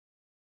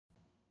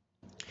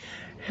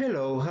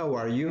Hello, how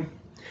are you?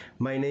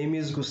 My name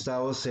is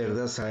Gustavo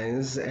Cerda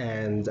Sáenz,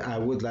 and I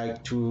would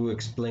like to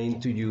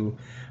explain to you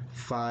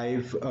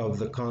five of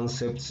the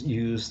concepts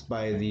used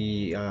by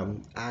the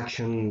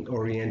action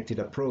oriented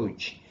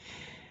approach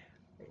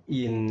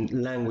in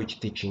language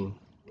teaching.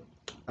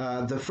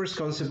 The first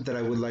concept that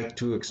I would like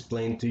to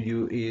explain to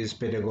you is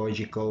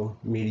pedagogical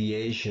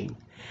mediation.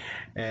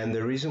 And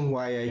the reason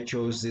why I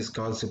chose this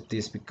concept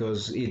is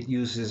because it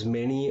uses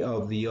many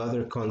of the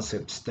other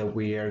concepts that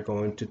we are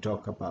going to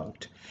talk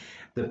about.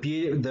 The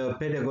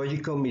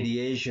pedagogical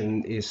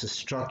mediation is a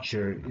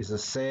structure, is a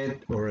set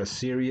or a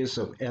series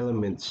of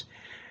elements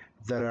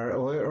that are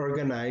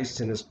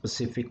organized in a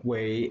specific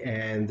way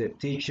and that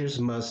teachers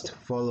must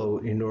follow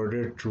in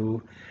order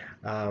to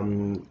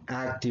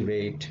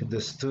activate the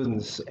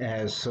students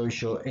as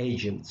social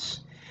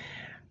agents.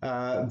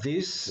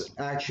 This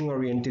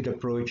action-oriented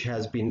approach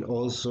has been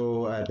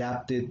also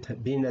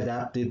been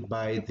adapted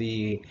by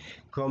the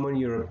Common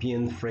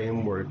European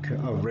Framework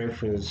of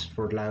Reference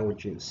for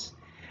Languages,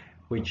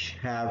 which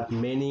have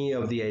many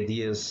of the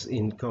ideas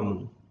in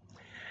common.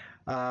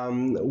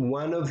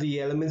 One of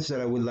the elements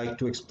that I would like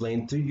to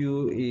explain to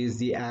you is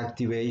the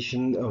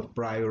activation of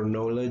prior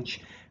knowledge,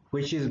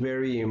 which is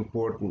very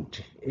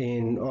important.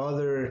 In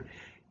other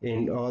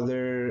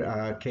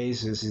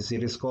cases,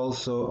 it is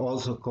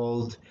also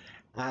called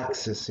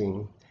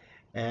accessing.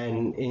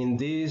 And in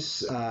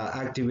this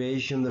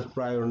activation of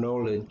prior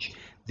knowledge,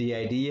 the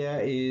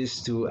idea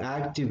is to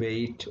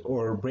activate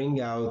or bring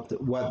out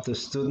what the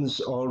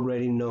students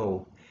already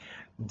know,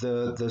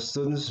 the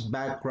students'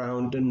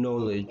 background and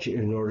knowledge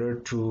in order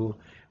to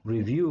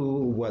review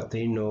what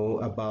they know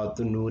about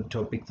the new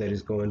topic that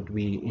is going to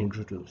be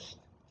introduced.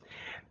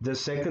 The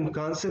second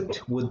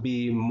concept would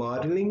be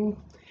modeling.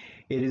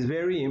 It is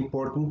very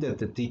important that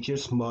the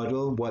teachers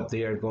model what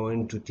they are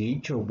going to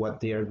teach or what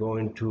they are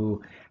going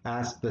to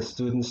ask the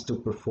students to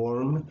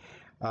perform.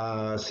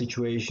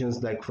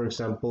 Situations like, for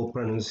example,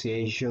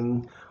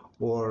 pronunciation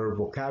or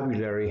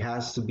vocabulary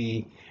has to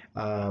be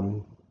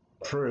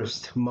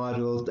first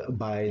modeled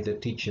by the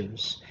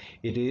teachers.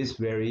 It is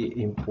very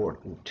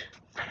important.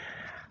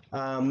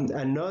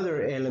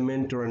 Another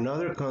element or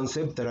another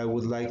concept that I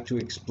would like to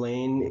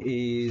explain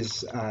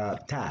is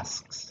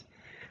tasks.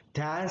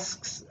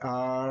 Tasks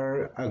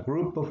are a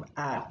group of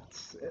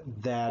acts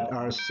that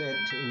are set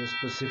in a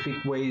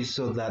specific way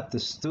so that the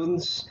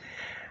students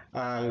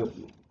uh,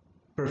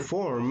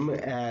 perform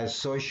as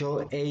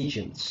social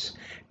agents.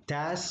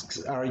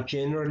 Tasks are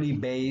generally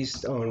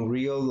based on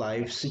real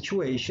life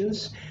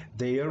situations.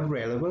 They are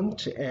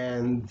relevant,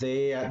 and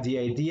the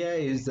idea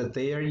is that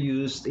they are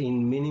used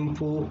in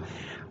meaningful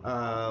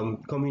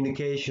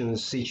communication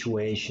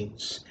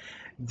situations.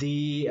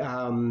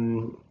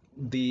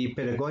 The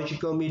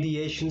pedagogical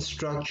mediation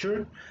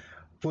structure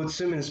puts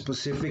them in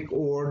specific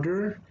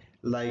order,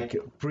 like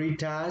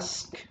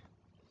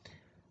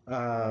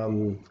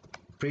um,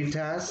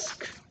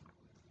 pre-task,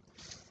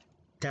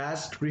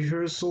 task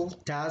rehearsal,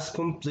 task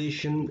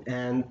completion,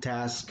 and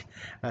task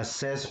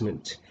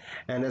assessment.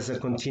 And as a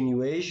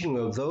continuation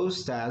of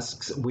those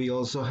tasks, we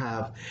also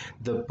have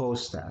the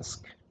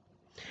post-task.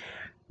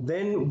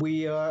 Then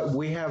we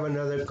have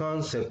another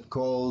concept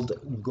called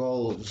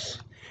goals.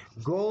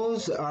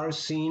 Goals are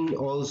seen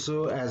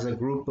also as a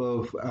group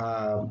of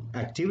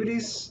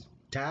activities,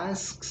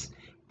 tasks,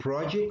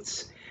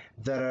 projects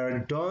that are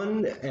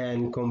done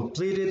and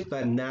completed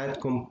but not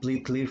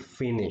completely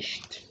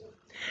finished.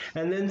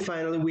 And then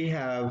finally, we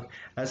have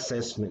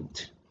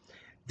assessment.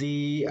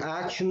 The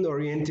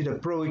action-oriented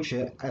approach,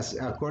 as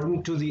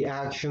according to the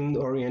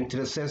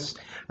action-oriented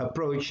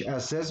approach,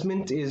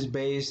 assessment is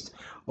based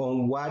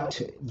on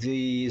what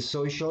the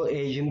social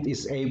agent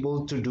is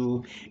able to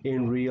do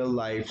in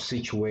real-life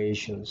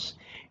situations.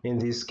 In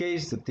this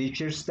case, the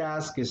teacher's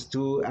task is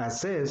to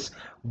assess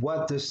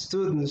what the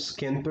students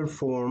can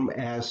perform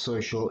as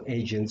social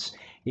agents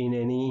in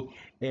any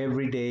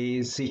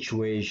everyday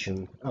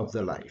situation of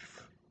the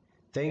life.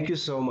 Thank you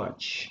so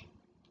much.